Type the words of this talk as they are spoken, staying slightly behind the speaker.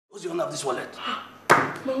Who's the owner of this wallet?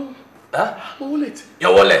 No. Huh? My wallet.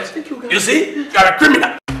 Your wallet? Thank you, guys. You see? You're a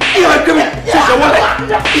criminal. You're a criminal. Yeah. It's your wallet.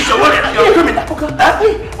 Yeah. It's your wallet. You're a criminal. Okay. Huh?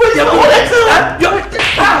 Where's your wallet? Huh?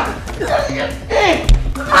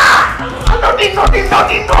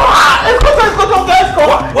 Nothing. No. Let's go.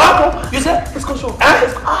 What? You said? Let's go show.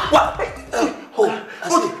 What?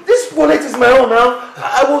 But this wallet is my own now.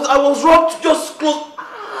 I was robbed just close.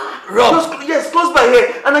 Robbed? Yes, close by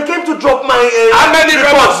here. And I came to drop my... How many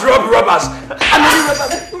robbers?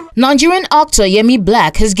 Nigerian actor YEMI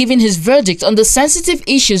BLAQ has given his verdict on the sensitive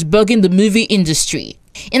issues bugging the movie industry.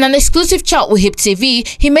 In an exclusive chat with HipTv,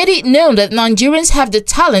 he made it known that Nigerians have the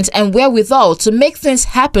talent and wherewithal to make things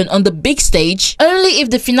happen on the big stage only if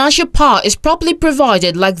the financial power is properly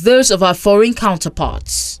provided like those of our foreign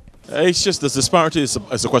counterparts. It's just the disparity is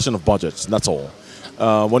a question of budgets, that's all.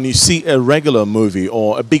 When you see a regular movie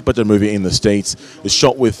or a big budget movie in the States, it's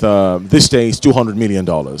shot with, this days, $200 million.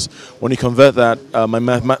 When you convert that, my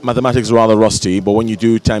mathematics is rather rusty, but when you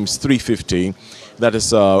do times 350, that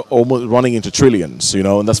is almost running into trillions, you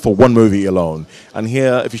know, and that's for one movie alone. And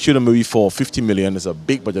here, if you shoot a movie for 50 million, it's a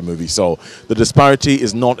big budget movie. So the disparity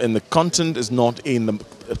is not in the content, is not in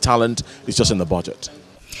the talent, it's just in the budget.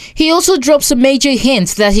 He also drops a major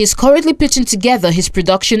hint that he's currently putting together his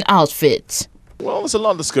production outfit. Well, there's a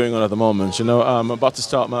lot that's going on at the moment. You know, I'm about to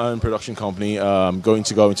start my own production company. I'm going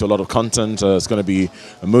to go into a lot of content. It's going to be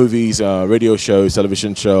movies, radio shows,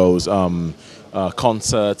 television shows,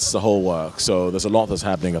 concerts, the whole work. So there's a lot that's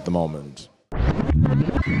happening at the moment.